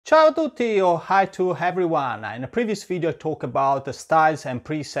Ciao a tutti or hi to everyone. In a previous video I talked about the styles and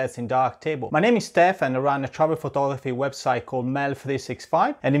presets in Darktable. My name is Steph and I run a travel photography website called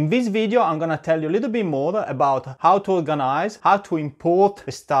Mel365, and in this video I'm gonna tell you a little bit more about how to organize, how to import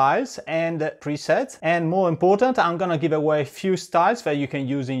the styles and the presets, and more important, I'm gonna give away a few styles that you can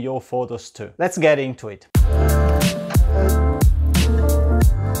use in your photos too. Let's get into it.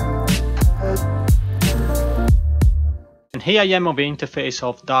 And here I am on the interface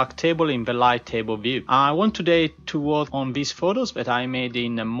of Darktable in the light table view. I want today to work on these photos that I made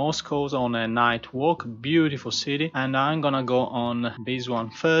in Moscow on a night walk, beautiful city, and I'm gonna go on this one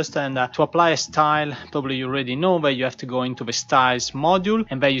first. And to apply a style, probably you already know that you have to go into the styles module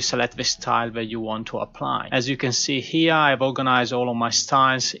and then you select the style that you want to apply. As you can see here, I've organized all of my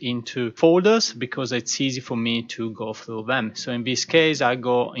styles into folders because it's easy for me to go through them. So in this case, I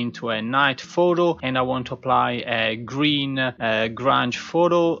go into a night photo and I want to apply a green grunge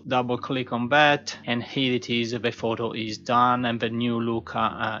photo. Double click on that and here it is, the photo is done and the new look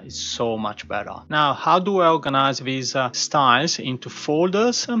is so much better. Now, how do I organize these styles into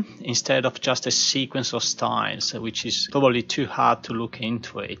folders instead of just a sequence of styles, which is probably too hard to look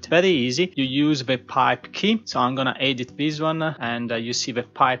into it? Very easy. You use the pipe key. So I'm gonna edit this one and you see the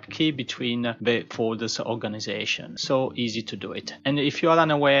pipe key between the folders organization. So easy to do it. And if you are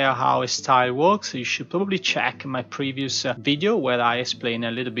unaware how a style works, you should probably check my previous video where I explain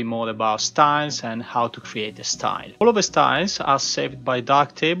a little bit more about styles and how to create a style. All of the styles are saved by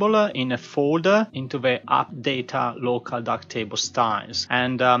Darktable in a folder into the AppData Local Darktable styles,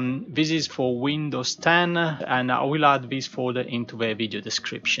 and this is for Windows 10, and I will add this folder into the video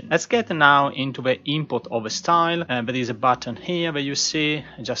description. Let's get now into the import of a style. There is a button here that you see.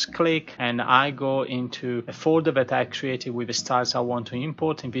 Just click and I go into a folder that I created with the styles I want to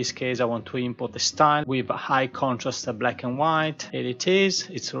import. In this case I want to import the style with a high contrast black and white. Here it is,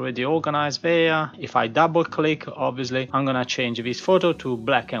 it's already organized there. If I double click, obviously I'm gonna change this photo to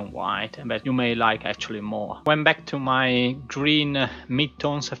black and white, but you may like actually more. Went back to my green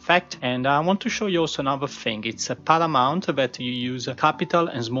midtones effect, and I want to show you also another thing. It's a paramount that you use capital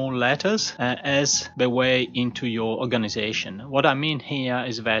and small letters as the way into your organization. What I mean here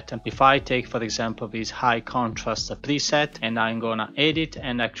is that if I take, for example, this high contrast preset and I'm gonna edit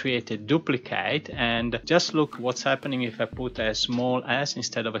and I create a duplicate, and just look what's happening if I put a small s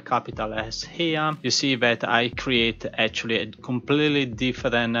instead of a capital S here. You see that I create actually a completely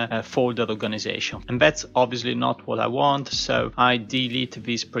different folder organization, and that's obviously not what I want. So I delete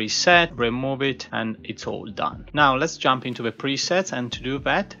this preset, remove it, and it's all done. Now let's jump into the presets, and to do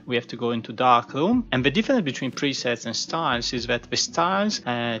that we have to go into Darkroom. And the difference between presets and styles is that the styles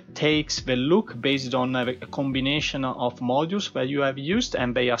takes the look based on a combination of modules that you have used,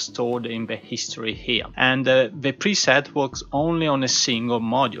 and they are stored in the history here. And the preset works only on a single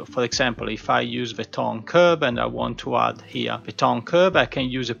module. For example, if I use the tone curve and I want to add here the tone curve, I can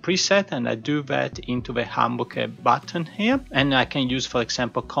use a preset and I do that into the hamburger button here, and I can use, for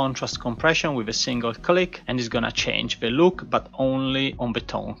example, contrast compression with a single click, and it's gonna change the look but only on the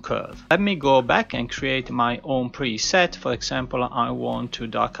tone curve. Let me go back and create my own preset. For example, I want to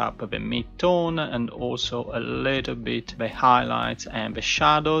dark up the mid-tone and also a little bit the highlights and the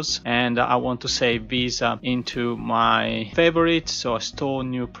shadows, and I want to save these into my favorite. So I store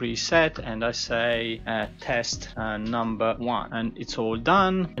new preset and I say test number 1, and it's all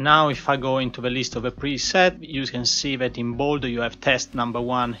done. And now if I go into the list of a preset, you can see that in bold you have test number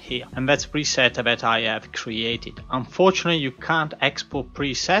 1 here, and that's preset that I have created. Unfortunately, you can't export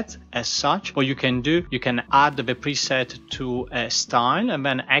presets as such. What you can do, you can add the preset to a style and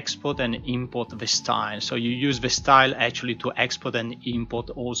then export and import the style. So you use the style actually to export and import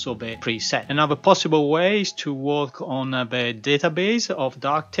also the preset. Another possible way is to work on the database of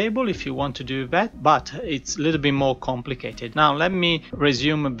Darktable if you want to do that, but it's a little bit more complicated. Now let me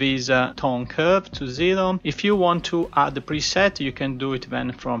resume this tone curve to 0. If you want to add the preset, you can do it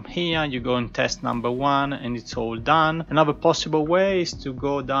then from here. You go in test number 1 and it's all done. Another possible way is to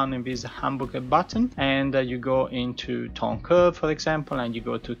go down in this hamburger button and you go into tone curve, for example, and you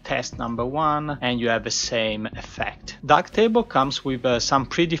go to test number 1 and you have the same effect. Darktable comes with some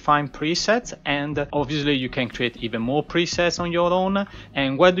predefined presets, and obviously you can create even more presets on your own.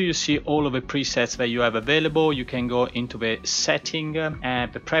 And where do you see all of the presets that you have available? You can go into the setting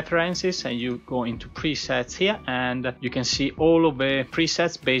and the preferences, and you go into presets here, and you can see all of the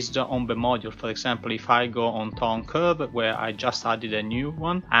presets based on the module. For example, if I go on tone curve, where I just added a new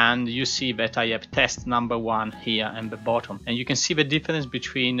one, and you see that I have test number 1 here at the bottom, and you can see the difference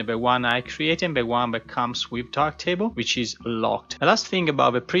between the one I created and the one that comes with Darktable, which is locked. The last thing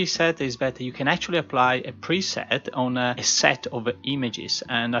about the preset is that you can actually apply a preset preset on a set of images,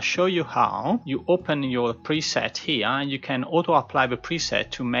 and I'll show you how. You open your preset here and you can auto apply the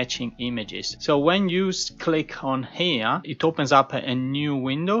preset to matching images. So when you click on here, it opens up a new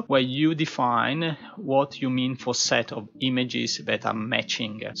window where you define what you mean for set of images that are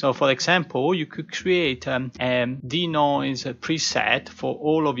matching. So for example, you could create a denoise preset for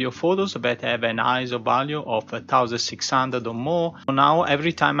all of your photos that have an ISO value of 1600 or more. So now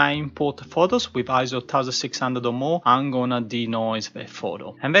every time I import photos with ISO 1600 or more, I'm gonna denoise the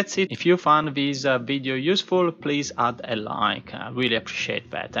photo. And that's it. If you found this video useful, please add a like. I really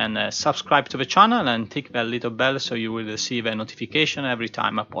appreciate that, and subscribe to the channel and tick that little bell so you will receive a notification every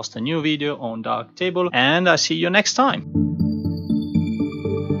time I post a new video on Darktable, and I'll see you next time.